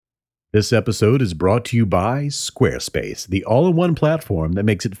This episode is brought to you by Squarespace, the all-in-one platform that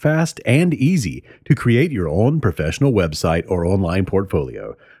makes it fast and easy to create your own professional website or online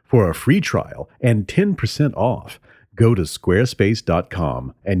portfolio. For a free trial and 10% off, go to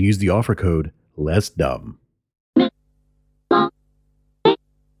squarespace.com and use the offer code LESSDUMB.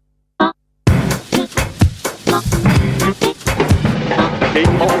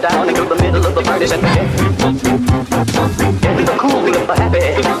 Came on down into the middle of the party and we were cool, we were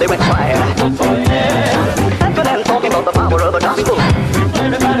happy, they went quiet. Dancing and talking about the power of the gospel.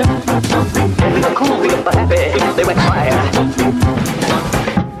 We were cool, we were happy, they went quiet.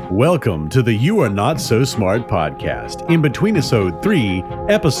 Welcome to the You Are Not So Smart podcast, Inbetweenisode 3,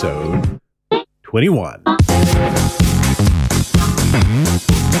 episode 21.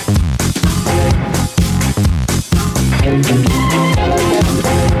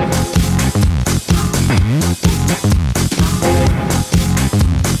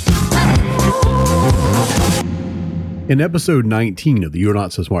 In episode 19 of the You're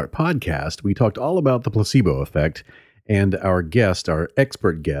Not So Smart podcast, we talked all about the placebo effect, and our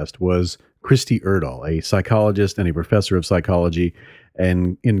expert guest, was Christy Erdahl, a psychologist and a professor of psychology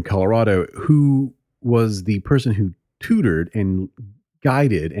in Colorado, who was the person who tutored and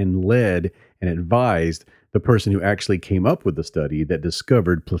guided and led and advised the person who actually came up with the study that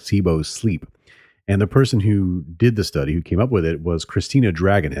discovered placebo sleep. And the person who did the study, who came up with it, was Christina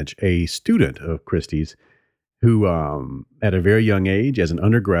Draganich, a student of Christy's, who at a very young age, as an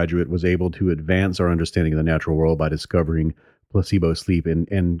undergraduate, was able to advance our understanding of the natural world by discovering placebo sleep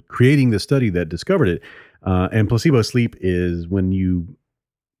and creating the study that discovered it. And placebo sleep is when you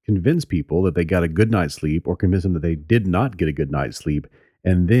convince people that they got a good night's sleep or convince them that they did not get a good night's sleep.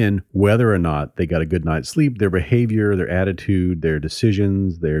 And then whether or not they got a good night's sleep, their behavior, their attitude, their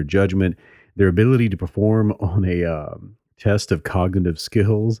decisions, their judgment, their ability to perform on a test of cognitive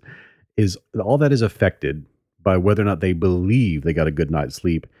skills, is all that is affected by whether or not they believe they got a good night's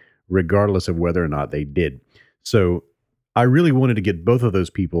sleep, regardless of whether or not they did. So I really wanted to get both of those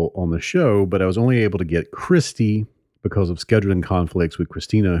people on the show, but I was only able to get Christy because of scheduling conflicts with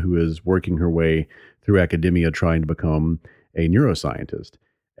Christina, who is working her way through academia trying to become a neuroscientist,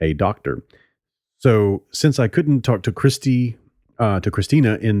 a doctor. So since I couldn't talk to Christina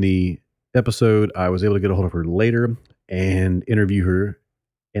in the episode, I was able to get a hold of her later and interview her.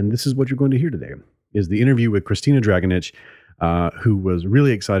 And this is what you're going to hear today, is the interview with Christina Draganich, who was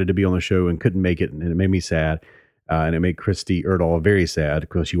really excited to be on the show and couldn't make it. And it made me sad. And it made Christy Erdahl very sad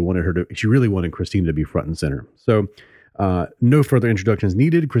because she really wanted Christina to be front and center. So no further introductions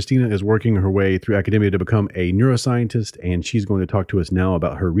needed. Christina is working her way through academia to become a neuroscientist, and she's going to talk to us now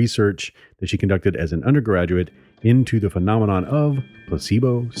about her research that she conducted as an undergraduate into the phenomenon of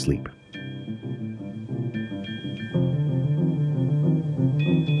placebo sleep.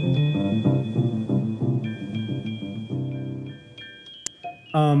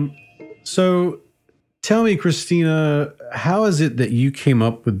 So tell me, Christina, how is it that you came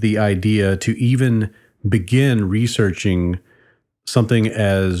up with the idea to even begin researching something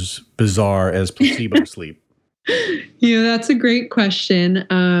as bizarre as placebo sleep? Yeah, that's a great question.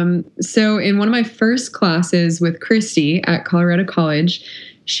 So in one of my first classes with Christy at Colorado College,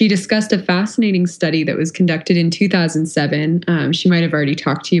 she discussed a fascinating study that was conducted in 2007. She might have already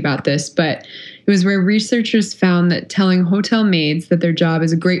talked to you about this, but it was where researchers found that telling hotel maids that their job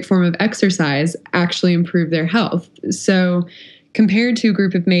is a great form of exercise actually improved their health. So compared to a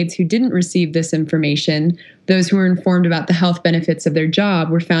group of maids who didn't receive this information, those who were informed about the health benefits of their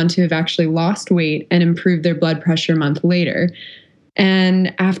job were found to have actually lost weight and improved their blood pressure a month later.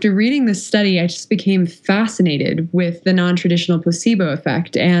 And after reading this study, I just became fascinated with the non-traditional placebo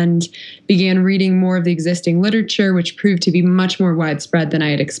effect and began reading more of the existing literature, which proved to be much more widespread than I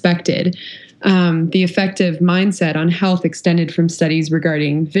had expected. The effective mindset on health extended from studies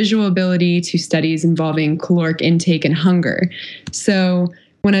regarding visual ability to studies involving caloric intake and hunger. So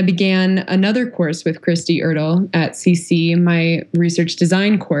when I began another course with Christy Erdahl at CC, my research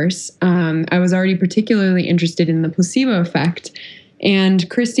design course, I was already particularly interested in the placebo effect. And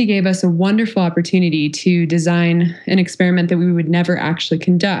Christy gave us a wonderful opportunity to design an experiment that we would never actually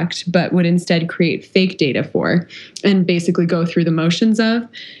conduct, but would instead create fake data for and basically go through the motions of.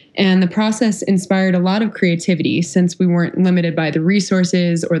 And the process inspired a lot of creativity since we weren't limited by the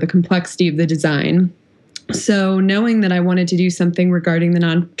resources or the complexity of the design. So knowing that I wanted to do something regarding the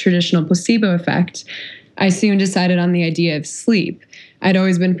non-traditional placebo effect, I soon decided on the idea of sleep. I'd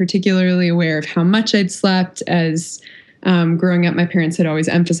always been particularly aware of how much I'd slept. As growing up, my parents had always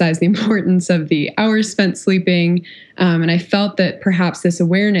emphasized the importance of the hours spent sleeping, and I felt that perhaps this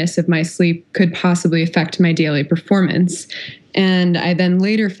awareness of my sleep could possibly affect my daily performance. And I then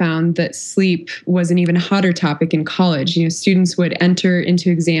later found that sleep was an even hotter topic in college. Students would enter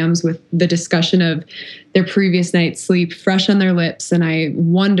into exams with the discussion of their previous night's sleep fresh on their lips. And I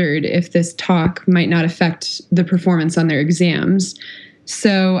wondered if this talk might not affect the performance on their exams.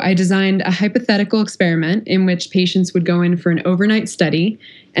 So I designed a hypothetical experiment in which patients would go in for an overnight study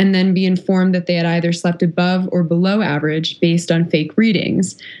and then be informed that they had either slept above or below average based on fake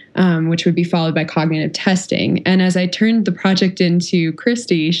readings, which would be followed by cognitive testing. And as I turned the project into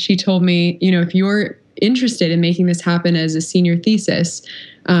Christy, she told me, if you're interested in making this happen as a senior thesis,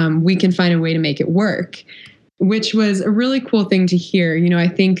 we can find a way to make it work, which was a really cool thing to hear. I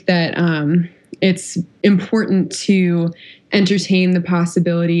think that it's important to entertain the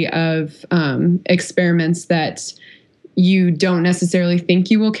possibility of experiments that you don't necessarily think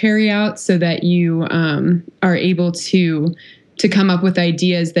you will carry out, so that you are able to come up with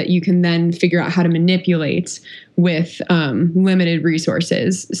ideas that you can then figure out how to manipulate with limited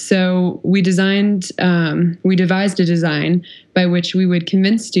resources. So we devised a design by which we would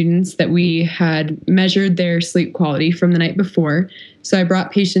convince students that we had measured their sleep quality from the night before. So I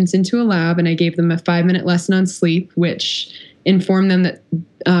brought patients into a lab and I gave them a 5-minute lesson on sleep, which informed them that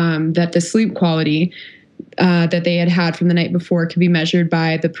that the sleep quality that they had from the night before could be measured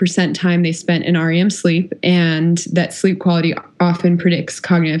by the percent time they spent in REM sleep, and that sleep quality often predicts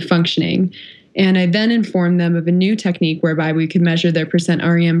cognitive functioning. And I then informed them of a new technique whereby we could measure their percent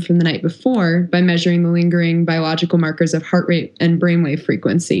REM from the night before by measuring the lingering biological markers of heart rate and brainwave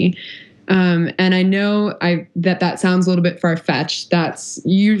frequency. And I know that sounds a little bit far-fetched. That's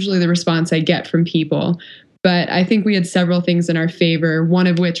usually the response I get from people. But I think we had several things in our favor, one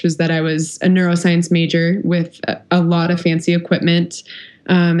of which was that I was a neuroscience major with a lot of fancy equipment.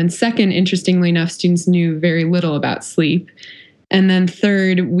 And second, interestingly enough, students knew very little about sleep. And then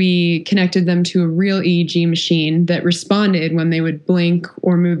third, we connected them to a real EEG machine that responded when they would blink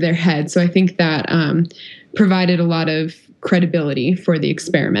or move their head. So I think that provided a lot of credibility for the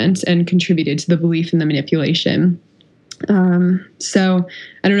experiment and contributed to the belief in the manipulation. So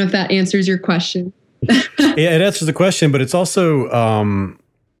I don't know if that answers your question. Yeah, it answers the question, but it's also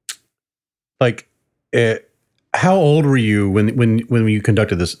how old were you when you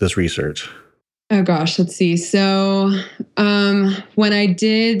conducted this research? Oh gosh, let's see. So when I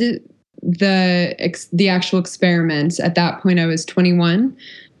did the actual experiment, at that point I was 21.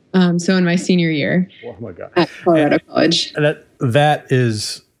 So in my senior year. Oh my God. At Colorado College. And that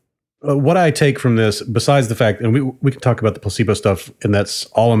is what I take from this, besides the fact, and we can talk about the placebo stuff, and that's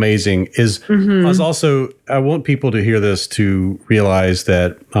all amazing, is I want people to hear this to realize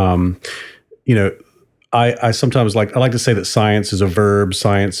that, I sometimes I like to say that science is a verb,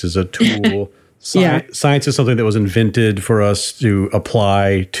 science is a tool. Science is something that was invented for us to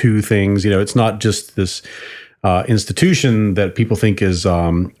apply to things. It's not just this institution that people think is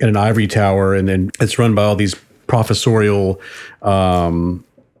in an ivory tower, and then it's run by all these professorial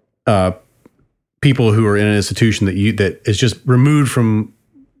people who are in an institution that is just removed from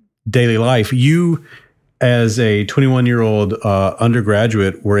daily life. You, as a 21-year-old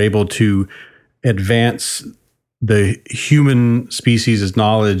undergraduate, were able to advance the human species'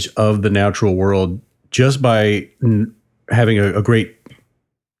 knowledge of the natural world just by having a great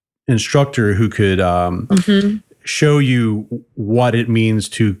instructor who could show you what it means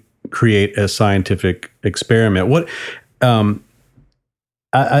to create a scientific experiment.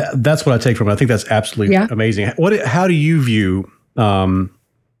 That's what I take from it. I think that's absolutely amazing. How do you view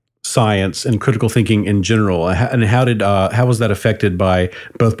science and critical thinking in general, and how was that affected by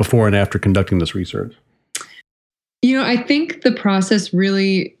both before and after conducting this research? I think the process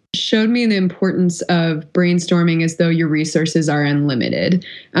really showed me the importance of brainstorming as though your resources are unlimited.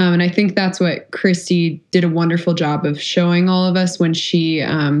 And I think that's what Christy did a wonderful job of showing all of us when she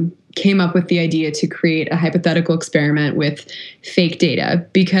came up with the idea to create a hypothetical experiment with fake data.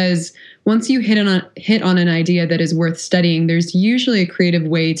 Because once you hit on an idea that is worth studying, there's usually a creative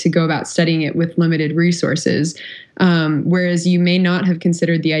way to go about studying it with limited resources. Whereas you may not have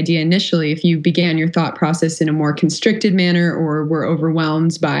considered the idea initially if you began your thought process in a more constricted manner or were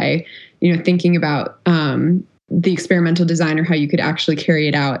overwhelmed by, thinking about the experimental design or how you could actually carry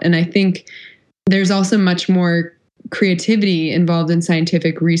it out. And I think there's also much more creativity involved in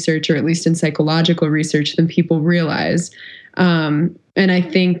scientific research, or at least in psychological research, than people realize. And I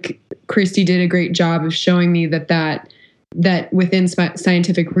think Christy did a great job of showing me that within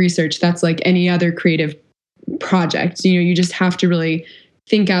scientific research, that's like any other creative project. You just have to really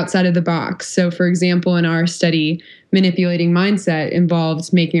think outside of the box. So, for example, in our study, manipulating mindset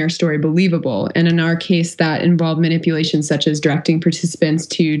involved making our story believable. And in our case, that involved manipulation such as directing participants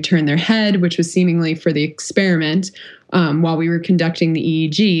to turn their head, which was seemingly for the experiment while we were conducting the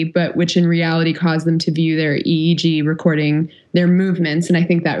EEG, but which in reality caused them to view their EEG recording their movements. And I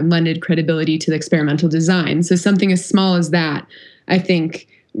think that lended credibility to the experimental design. So something as small as that, I think,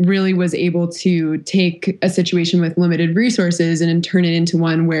 really was able to take a situation with limited resources and turn it into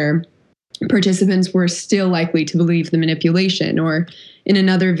one where participants were still likely to believe the manipulation, or in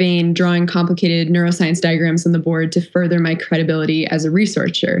another vein, drawing complicated neuroscience diagrams on the board to further my credibility as a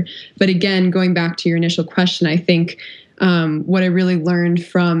researcher. But again, going back to your initial question, I think what I really learned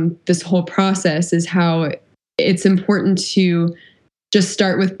from this whole process is how it's important to just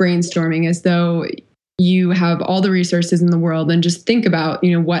start with brainstorming as though you have all the resources in the world, and just think about,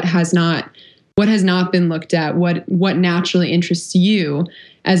 what has not been looked at, what naturally interests you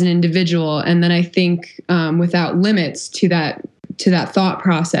as an individual. And then I think without limits to that thought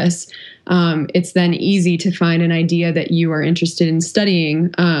process, it's then easy to find an idea that you are interested in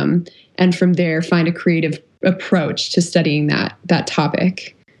studying, and from there find a creative approach to studying that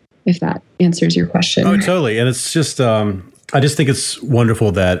topic, if that answers your question. Oh, totally. And it's just I just think it's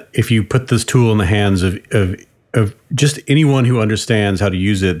wonderful that if you put this tool in the hands of just anyone who understands how to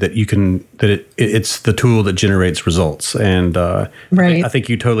use it, it's the tool that generates results. And right. I think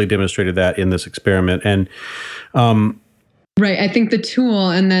you totally demonstrated that in this experiment. And right. I think the tool,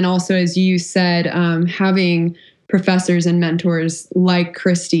 and then also, as you said, having professors and mentors like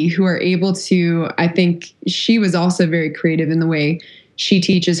Christy who are able to, I think she was also very creative in the way she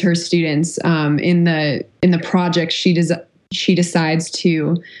teaches her students in the project she decides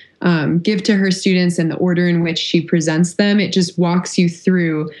to give to her students and the order in which she presents them. It just walks you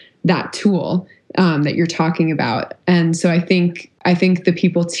through that tool that you're talking about. And so I think the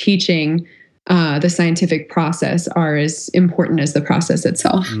people teaching the scientific process are as important as the process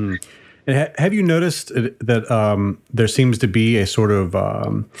itself. Mm. And have you noticed that there seems to be a sort of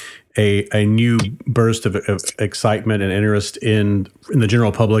a new burst of excitement and interest in the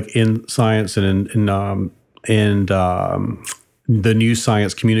general public in science and in the new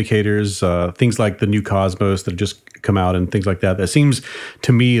science communicators, things like the new Cosmos that have just come out and things like that. That seems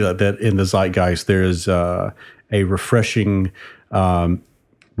to me that in the zeitgeist there is a refreshing,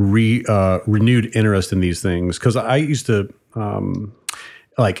 renewed interest in these things. Because I used to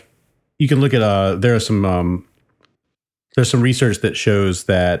you can look at there's some research that shows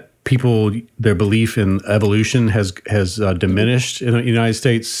that their belief in evolution has diminished in the United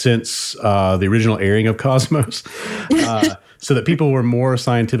States since the original airing of Cosmos. So that people were more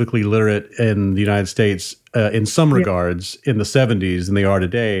scientifically literate in the United States in some regards in the 70s than they are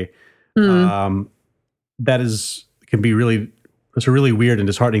today. That can be it's a really weird and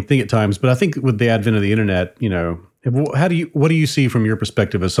disheartening thing at times. But I think with the advent of the internet, what do you see from your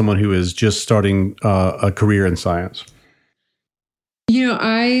perspective as someone who is just starting a career in science?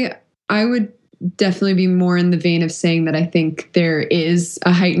 I would definitely be more in the vein of saying that I think there is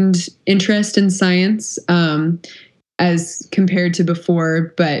a heightened interest in science as compared to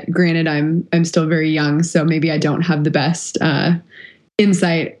before. But granted, I'm still very young, so maybe I don't have the best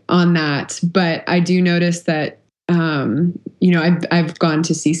insight on that. But I do notice that I've gone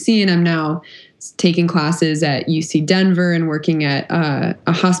to CC, and I'm now taking classes at UC Denver and working at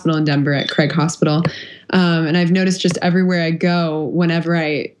a hospital in Denver at Craig Hospital. And I've noticed just everywhere I go, whenever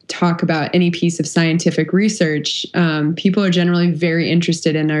I talk about any piece of scientific research, people are generally very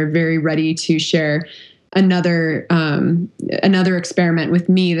interested and are very ready to share another experiment with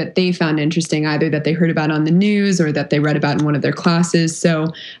me that they found interesting, either that they heard about on the news or that they read about in one of their classes. So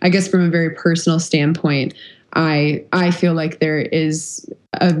I guess from a very personal standpoint, I feel like there is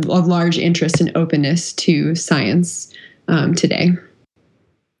a large interest and openness to science today.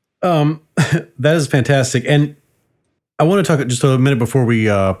 That is fantastic. And I want to talk just a minute before we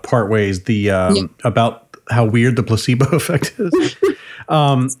part ways about how weird the placebo effect is.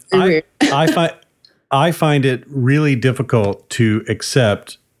 I find it really difficult to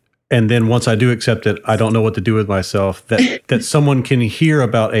accept. And then once I do accept it, I don't know what to do with myself, that someone can hear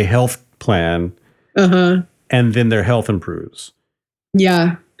about a health plan and then their health improves.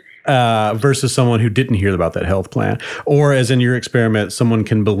 Yeah. Versus someone who didn't hear about that health plan. Or as in your experiment, someone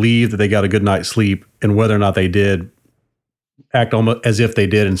can believe that they got a good night's sleep, and whether or not they did, act almost as if they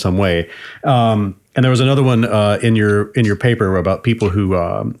did in some way. And there was another one in your paper about people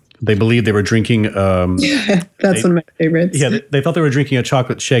who they believed they were drinking. That's one of my favorites. Yeah, they thought they were drinking a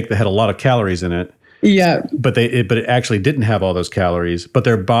chocolate shake that had a lot of calories in it. Yeah, but it actually didn't have all those calories. But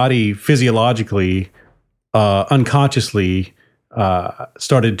their body physiologically, unconsciously,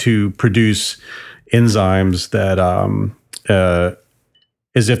 started to produce enzymes that,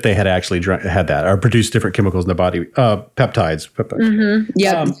 as if they had actually had that, or produced different chemicals in the body, peptides. Mm-hmm.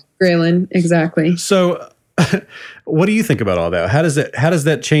 Yep, ghrelin, exactly. So, what do you think about all that? How does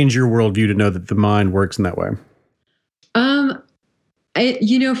that change your worldview to know that the mind works in that way?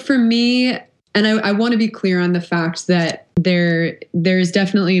 For me, and I want to be clear on the fact that there's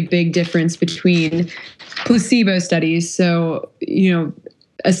definitely a big difference between placebo studies. So,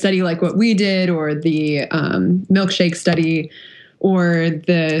 a study like what we did, or the milkshake study, or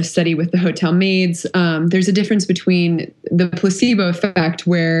the study with the hotel maids. There's a difference between the placebo effect,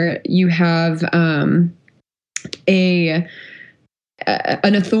 where you have an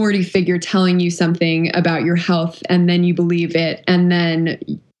authority figure telling you something about your health, and then you believe it, and then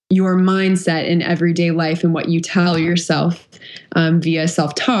your mindset in everyday life and what you tell yourself via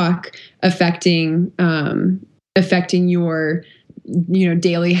self-talk affecting your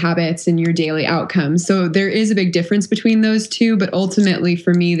daily habits and your daily outcomes. So there is a big difference between those two, but ultimately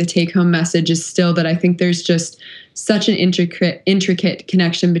for me, the take-home message is still that I think there's just such an intricate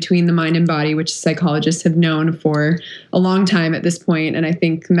connection between the mind and body, which psychologists have known for a long time at this point. And I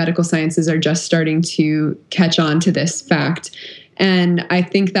think medical sciences are just starting to catch on to this fact. And I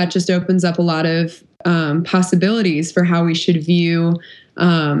think that just opens up a lot of possibilities for how we should view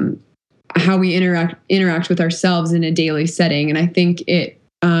how we interact with ourselves in a daily setting. And I think it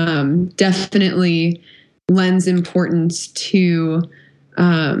definitely lends importance to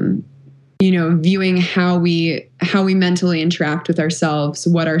viewing how we mentally interact with ourselves,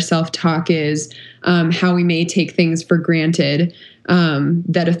 what our self-talk is, how we may take things for granted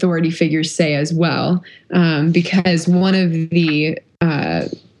that authority figures say as well. Because one of the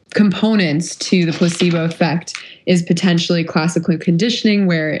components to the placebo effect is potentially classical conditioning,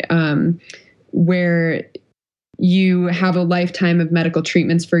 where you have a lifetime of medical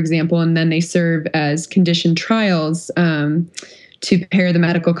treatments, for example, and then they serve as conditioned trials to pair the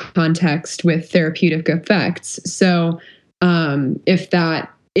medical context with therapeutic effects. So if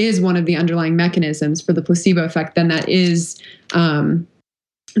that is one of the underlying mechanisms for the placebo effect, then that is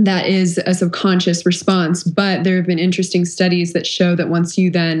a subconscious response. But there have been interesting studies that show that once you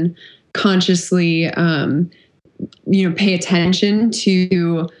then consciously pay attention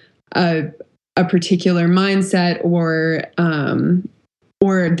to a particular mindset or an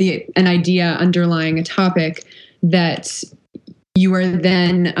idea underlying a topic, that you are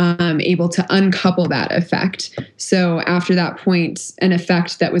then able to uncouple that effect. So after that point, an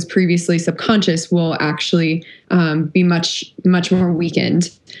effect that was previously subconscious will actually be much, much more weakened.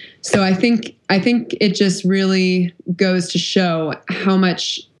 So I think it just really goes to show how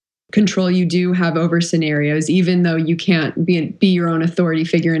much control you do have over scenarios, even though you can't be your own authority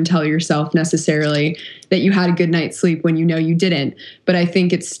figure and tell yourself necessarily that you had a good night's sleep when you know you didn't. But I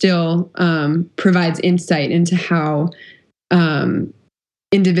think it still provides insight into how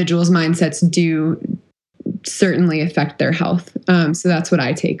individuals' mindsets do certainly affect their health. So that's what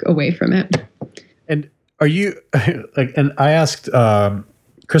I take away from it. And are you and I asked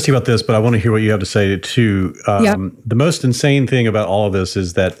Christy about this, but I want to hear what you have to say too. The most insane thing about all of this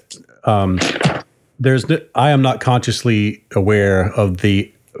is that I am not consciously aware of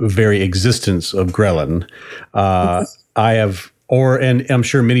the very existence of ghrelin. And I'm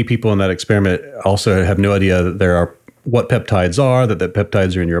sure many people in that experiment also have no idea that what peptides are, that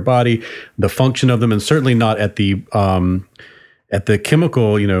peptides are in your body, the function of them, and certainly not at the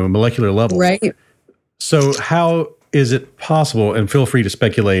chemical, molecular level. Right. So how is it possible, and feel free to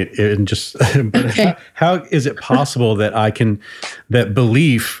speculate and just, okay. How is it possible that that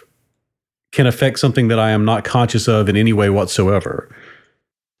belief can affect something that I am not conscious of in any way whatsoever?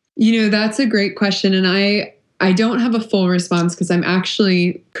 That's a great question. And I don't have a full response because I'm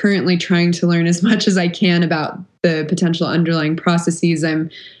actually currently trying to learn as much as I can about the potential underlying processes. I'm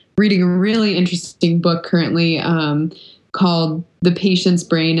reading a really interesting book currently called The Patient's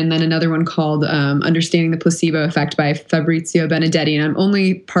Brain, and then another one called Understanding the Placebo Effect by Fabrizio Benedetti. And I'm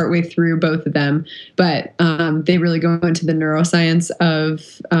only partway through both of them, but they really go into the neuroscience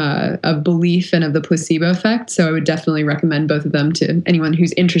of belief and of the placebo effect. So I would definitely recommend both of them to anyone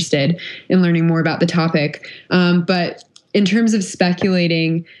who's interested in learning more about the topic. But in terms of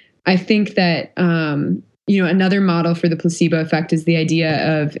speculating, I think that another model for the placebo effect is the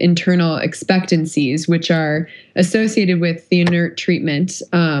idea of internal expectancies, which are associated with the inert treatment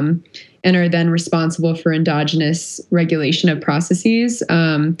and are then responsible for endogenous regulation of processes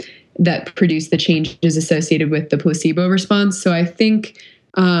that produce the changes associated with the placebo response. So I think,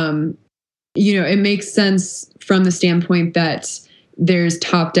 it makes sense from the standpoint that there's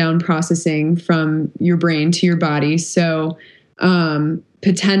top-down processing from your brain to your body. So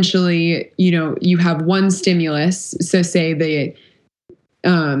potentially, you have one stimulus. So say the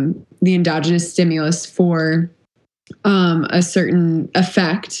endogenous stimulus for a certain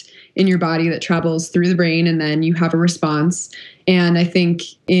effect in your body that travels through the brain, and then you have a response. And I think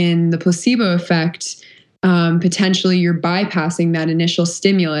in the placebo effect, potentially you're bypassing that initial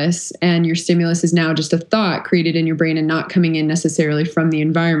stimulus, and your stimulus is now just a thought created in your brain and not coming in necessarily from the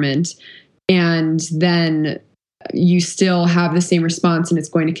environment. And then you still have the same response, and it's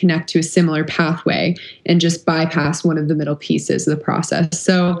going to connect to a similar pathway and just bypass one of the middle pieces of the process.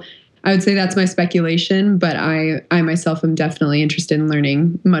 So I would say that's my speculation, but I myself am definitely interested in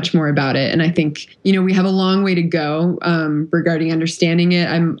learning much more about it. And I think, we have a long way to go regarding understanding it.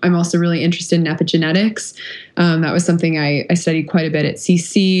 I'm also really interested in epigenetics. That was something I studied quite a bit at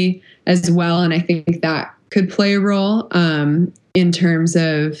CC as well. And I think that could play a role in terms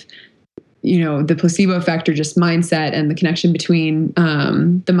of, the placebo effect or just mindset and the connection between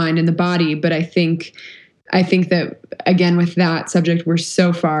the mind and the body. But I think that, again, with that subject, we're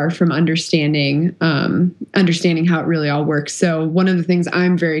so far from understanding how it really all works. So one of the things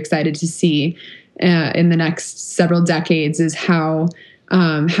I'm very excited to see in the next several decades is how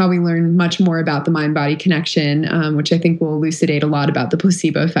we learn much more about the mind-body connection, which I think will elucidate a lot about the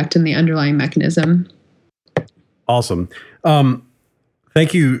placebo effect and the underlying mechanism. Awesome.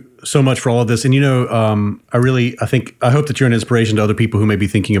 Thank you so much for all of this. And, I hope that you're an inspiration to other people who may be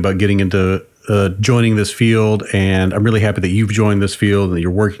thinking about getting into joining this field. And I'm really happy that you've joined this field and that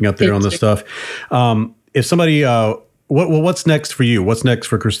you're working out there on this stuff. If somebody, what's next for you? What's next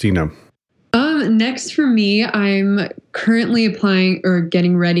for Christina? Next for me, I'm currently applying or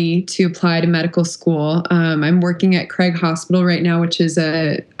getting ready to apply to medical school. I'm working at Craig Hospital right now, which is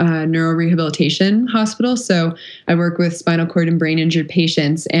a neurorehabilitation hospital. So I work with spinal cord and brain injured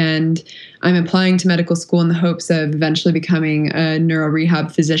patients, and I'm applying to medical school in the hopes of eventually becoming a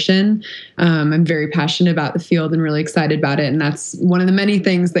neurorehab physician. I'm very passionate about the field and really excited about it. And that's one of the many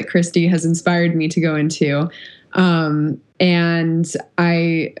things that Christy has inspired me to go into. And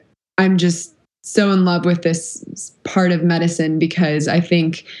I'm just so in love with this part of medicine because I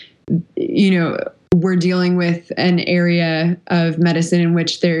think, we're dealing with an area of medicine in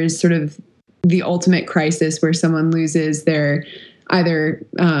which there's sort of the ultimate crisis where someone loses their either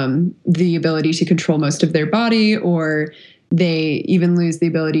the ability to control most of their body, or they even lose the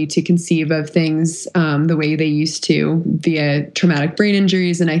ability to conceive of things the way they used to via traumatic brain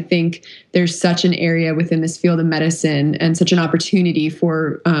injuries. And I think there's such an area within this field of medicine and such an opportunity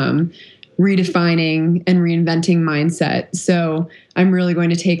for redefining and reinventing mindset. So I'm really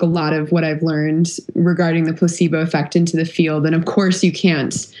going to take a lot of what I've learned regarding the placebo effect into the field. And of course you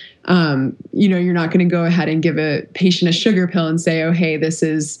can't, you're not going to go ahead and give a patient a sugar pill and say, oh, hey, this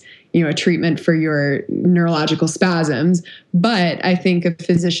is, a treatment for your neurological spasms. But I think the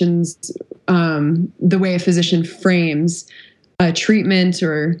way a physician frames a treatment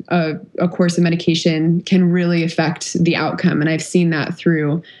or a course of medication can really affect the outcome. And I've seen that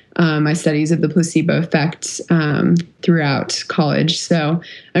through my studies of the placebo effect throughout college. So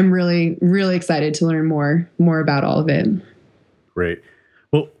I'm really, really excited to learn more about all of it. Great.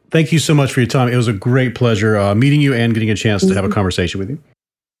 Well, thank you so much for your time. It was a great pleasure meeting you and getting a chance to have a conversation with you.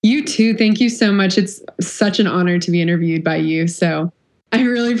 You too. Thank you so much. It's such an honor to be interviewed by you. So I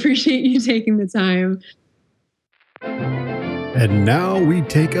really appreciate you taking the time. And now we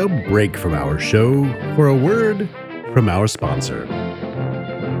take a break from our show for a word from our sponsor.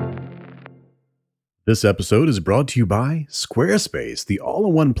 This episode is brought to you by Squarespace, the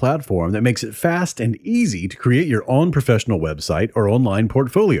all-in-one platform that makes it fast and easy to create your own professional website or online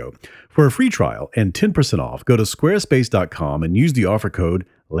portfolio. For a free trial and 10% off, go to squarespace.com and use the offer code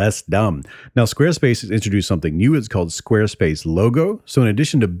LESSDUMB. Now, Squarespace has introduced something new. It's called Squarespace Logo. So in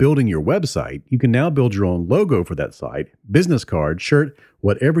addition to building your website, you can now build your own logo for that site, business card, shirt,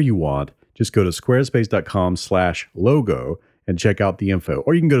 whatever you want. Just go to squarespace.com/logo and check out the info.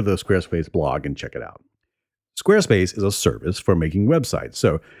 Or you can go to the Squarespace blog and check it out. Squarespace is a service for making websites.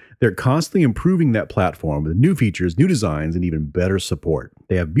 So they're constantly improving that platform with new features, new designs, and even better support.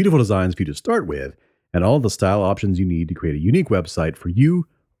 They have beautiful designs for you to start with and all the style options you need to create a unique website for you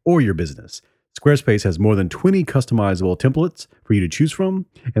or your business. Squarespace has more than 20 customizable templates for you to choose from,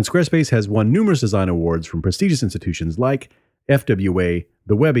 and Squarespace has won numerous design awards from prestigious institutions like FWA,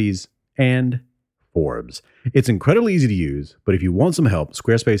 The Webbies, and Forbes. It's incredibly easy to use, but if you want some help,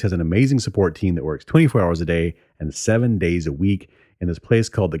 Squarespace has an amazing support team that works 24 hours a day and 7 days a week in this place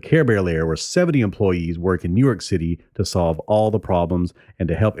called the Care Bear Lair, where 70 employees work in New York City to solve all the problems and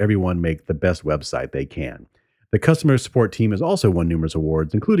to help everyone make the best website they can. The customer support team has also won numerous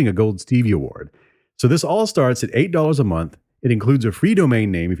awards, including a Gold Stevie Award. So this all starts at $8 a month. It includes a free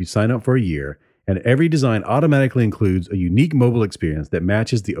domain name if you sign up for a year, and every design automatically includes a unique mobile experience that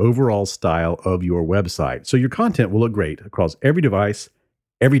matches the overall style of your website. So your content will look great across every device,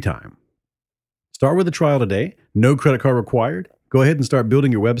 every time. Start with a trial today. No credit card required. Go ahead and start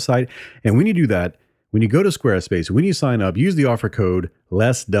building your website. And when you do that, when you go to Squarespace, when you sign up, use the offer code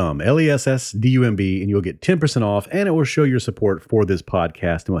LESSDUMB, LESSDUMB, and you'll get 10% off, and it will show your support for this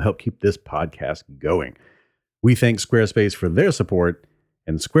podcast and will help keep this podcast going. We thank Squarespace for their support,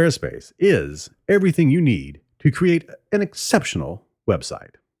 and Squarespace is everything you need to create an exceptional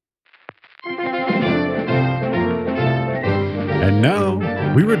website. And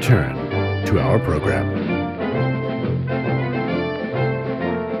now we return to our program.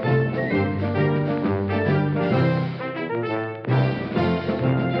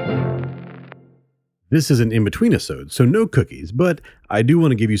 This is an Inbetweenisode, so no cookies, but I do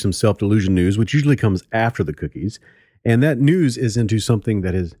want to give you some self-delusion news, which usually comes after the cookies. And that news is into something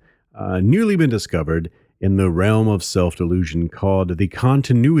that has newly been discovered in the realm of self-delusion called the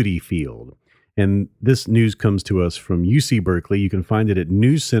continuity field. And this news comes to us from UC Berkeley. You can find it at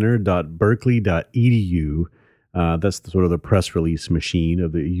newscenter.berkeley.edu. That's sort of the press release machine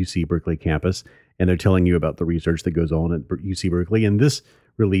of the UC Berkeley campus. And they're telling you about the research that goes on at UC Berkeley. And this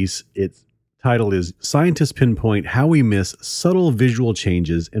release, its title is Scientists Pinpoint How We Miss Subtle Visual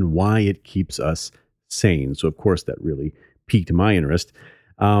Changes and Why It Keeps Us Sane. So, of course, that really piqued my interest.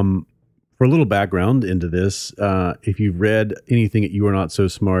 For a little background into this, if you've read anything at You Are Not So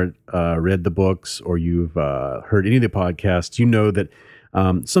Smart, read the books, or you've heard any of the podcasts, you know that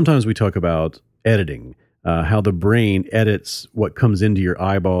sometimes we talk about editing, how the brain edits what comes into your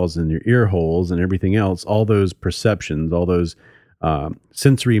eyeballs and your ear holes and everything else, all those perceptions, all those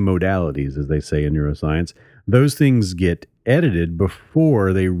sensory modalities, as they say in neuroscience. Those things get edited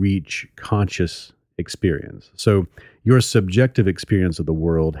before they reach conscious experience. So your subjective experience of the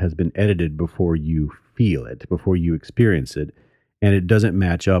world has been edited before you feel it, before you experience it, and it doesn't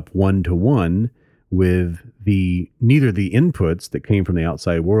match up one-to-one with neither the inputs that came from the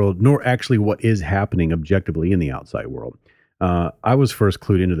outside world nor actually what is happening objectively in the outside world. I was first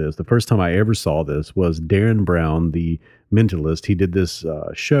clued into this. The first time I ever saw this was Darren Brown, the mentalist. He did this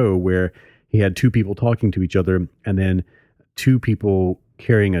show where he had two people talking to each other, and then two people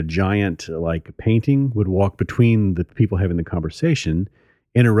carrying a giant painting would walk between the people having the conversation,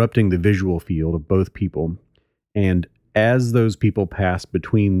 interrupting the visual field of both people. And as those people passed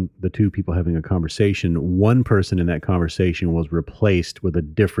between the two people having a conversation, one person in that conversation was replaced with a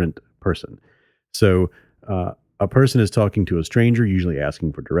different person. So a person is talking to a stranger, usually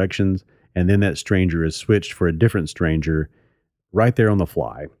asking for directions, and then that stranger is switched for a different stranger right there on the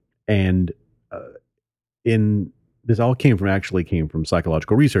fly. And this all came from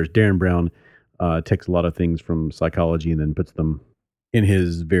psychological research. Darren Brown takes a lot of things from psychology and then puts them in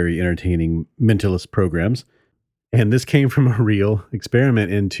his very entertaining mentalist programs. And this came from a real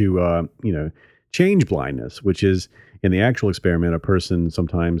experiment into, change blindness, which is in the actual experiment, a person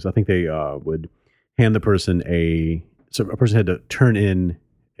sometimes, I think they would hand the person a person had to turn in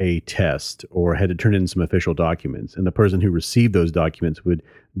a test or had to turn in some official documents. And the person who received those documents would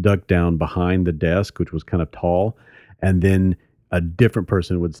duck down behind the desk, which was kind of tall. And then a different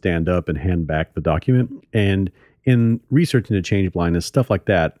person would stand up and hand back the document. And in research into change blindness, stuff like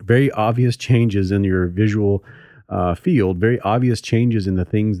that, very obvious changes in your visual field, very obvious changes in the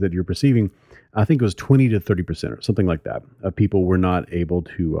things that you're perceiving. I think it was 20 to 30% or something like that of people were not able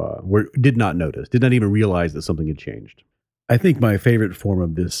to, did not notice, did not even realize that something had changed. I think my favorite form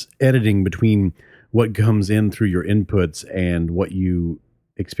of this editing between what comes in through your inputs and what you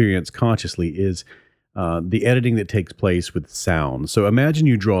experience consciously is the editing that takes place with sound. So imagine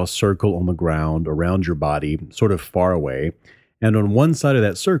you draw a circle on the ground around your body, sort of far away. And on one side of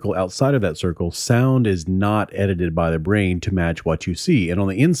that circle, outside of that circle, sound is not edited by the brain to match what you see. And on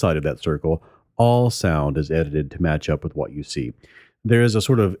the inside of that circle, all sound is edited to match up with what you see. There is a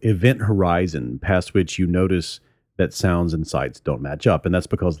sort of event horizon past which you notice that sounds and sights don't match up. And that's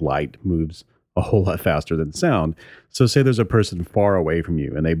because light moves a whole lot faster than sound. So say there's a person far away from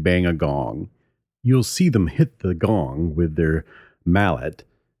you and they bang a gong. You'll see them hit the gong with their mallet,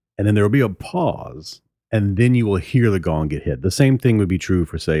 and then there will be a pause, and then you will hear the gong get hit. The same thing would be true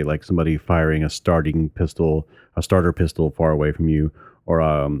for, say, like somebody firing a starter pistol far away from you,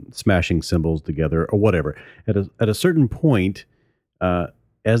 or smashing cymbals together, or whatever. At a certain point,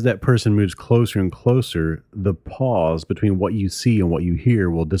 as that person moves closer and closer, the pause between what you see and what you hear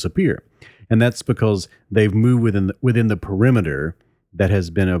will disappear. And that's because they've moved within the perimeter that has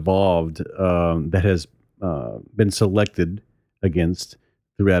been evolved, that has been selected against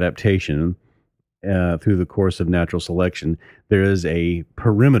through adaptation through the course of natural selection, there is a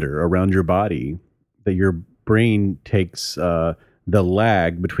perimeter around your body that your brain takes the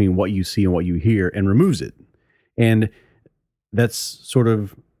lag between what you see and what you hear and removes it. And that's sort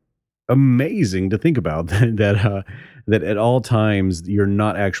of amazing to think about that at all times you're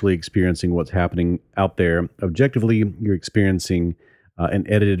not actually experiencing what's happening out there objectively. You're experiencing an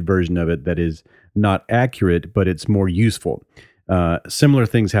edited version of it that is not accurate, but it's more useful. Similar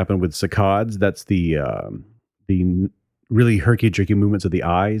things happen with saccades. That's the really herky-jerky movements of the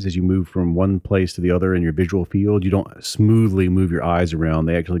eyes as you move from one place to the other in your visual field. You don't smoothly move your eyes around.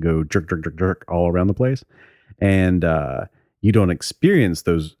 They actually go jerk, jerk, jerk, jerk all around the place. And you don't experience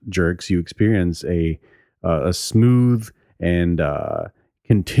those jerks. You experience a smooth and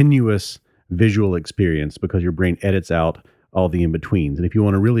continuous visual experience because your brain edits out all the in-betweens. And if you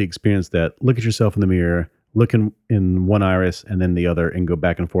want to really experience that, look at yourself in the mirror, look in one iris and then the other, and go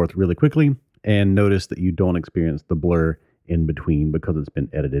back and forth really quickly, and notice that you don't experience the blur in between because it's been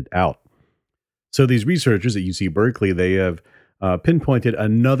edited out. So these researchers at UC Berkeley, they have pinpointed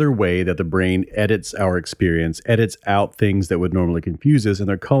another way that the brain edits our experience, edits out things that would normally confuse us, and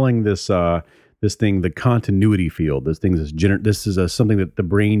they're calling this thing the continuity field. This is something that the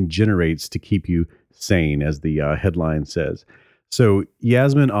brain generates to keep you sane, as the headline says. So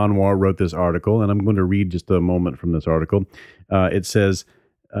Yasmin Anwar wrote this article, and I'm going to read just a moment from this article. It says,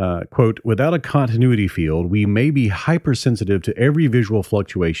 quote, "Without a continuity field, we may be hypersensitive to every visual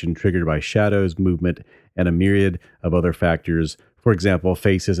fluctuation triggered by shadows, movement, and a myriad of other factors. For example,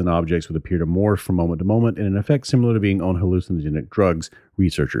 faces and objects would appear to morph from moment to moment in an effect similar to being on hallucinogenic drugs,"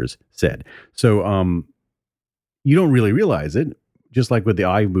 researchers said. So you don't really realize it, just like with the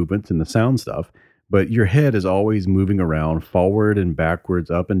eye movements and the sound stuff, but your head is always moving around forward and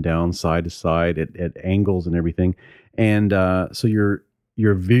backwards, up and down, side to side, at angles and everything. And so your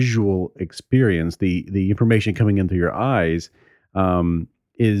visual experience, the information coming in through your eyes,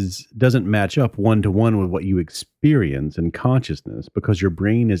 doesn't match up one to one with what you experience in consciousness, because your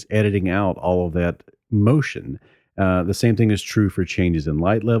brain is editing out all of that motion. The same thing is true for changes in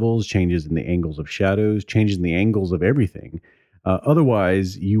light levels, changes in the angles of shadows, changes in the angles of everything.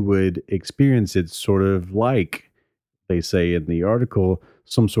 Otherwise, you would experience it sort of like, they say in the article,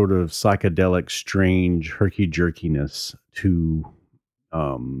 some sort of psychedelic, strange herky-jerkiness to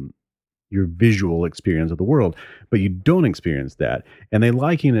your visual experience of the world, but you don't experience that. And they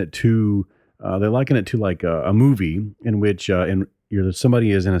liken it to like a movie in which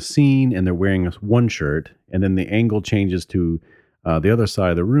somebody is in a scene and they're wearing one shirt, and then the angle changes to the other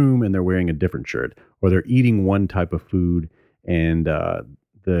side of the room and they're wearing a different shirt, or they're eating one type of food and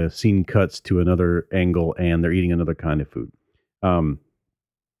the scene cuts to another angle and they're eating another kind of food.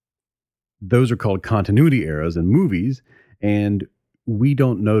 Those are called continuity errors in movies, and we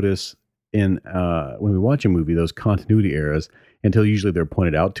don't notice when we watch a movie those continuity errors until usually they're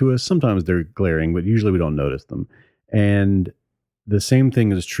pointed out to us. Sometimes they're glaring, but usually we don't notice them. And the same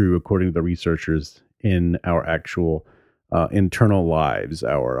thing is true, according to the researchers, in our actual internal lives,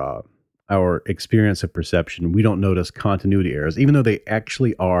 our experience of perception. We don't notice continuity errors, even though they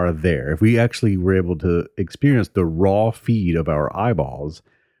actually are there. If we actually were able to experience the raw feed of our eyeballs,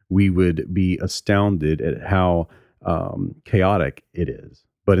 we would be astounded at how chaotic it is.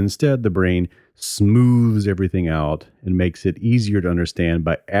 But instead, the brain smooths everything out and makes it easier to understand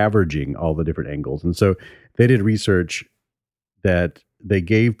by averaging all the different angles. And so they did research that they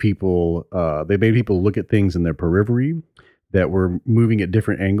made people look at things in their periphery that were moving at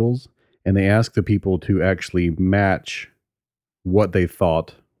different angles. And they asked the people to actually match what they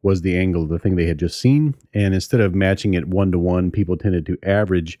thought was the angle of the thing they had just seen. And instead of matching it one to one, people tended to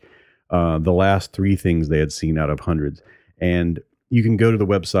average the last three things they had seen out of hundreds. And you can go to the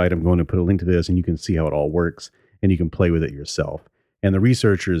website. I'm going to put a link to this, and you can see how it all works, and you can play with it yourself. And the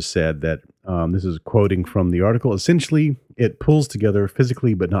researchers said that, this is quoting from the article, essentially, it pulls together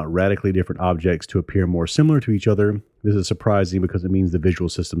physically but not radically different objects to appear more similar to each other. This is surprising because it means the visual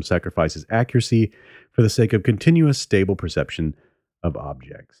system sacrifices accuracy for the sake of continuous, stable perception of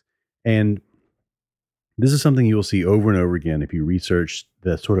objects. And this is something you'll see over and over again if you research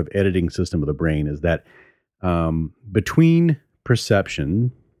the sort of editing system of the brain, is that between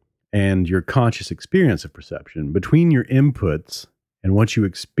perception and your conscious experience of perception, between your inputs and what you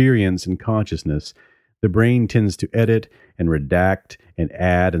experience in consciousness, the brain tends to edit and redact and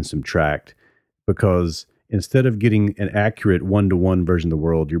add and subtract, because instead of getting an accurate one-to-one version of the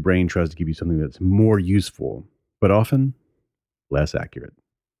world, your brain tries to give you something that's more useful, but often less accurate.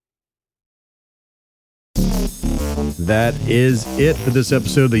 That is it for this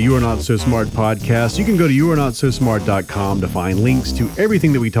episode of the You Are Not So Smart podcast. You can go to youarenotsosmart.com to find links to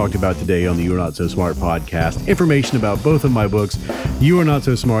everything that we talked about today on the You Are Not So Smart podcast, information about both of my books, You Are Not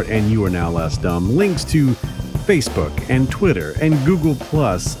So Smart and You Are Now Less Dumb, links to Facebook and Twitter and Google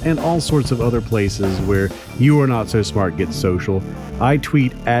Plus and all sorts of other places where You Are Not So Smart gets social. I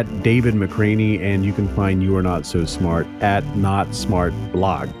tweet at David McCraney, and you can find You Are Not So Smart at Not Smart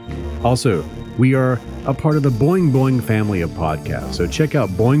Blog. Also, we are a part of the Boing Boing family of podcasts, so check out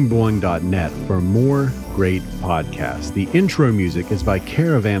boingboing.net for more great podcasts. The intro music is by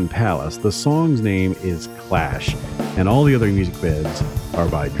Caravan Palace. The song's name is Clash, and all the other music beds are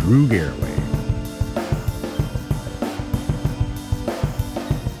by Drew Garraway.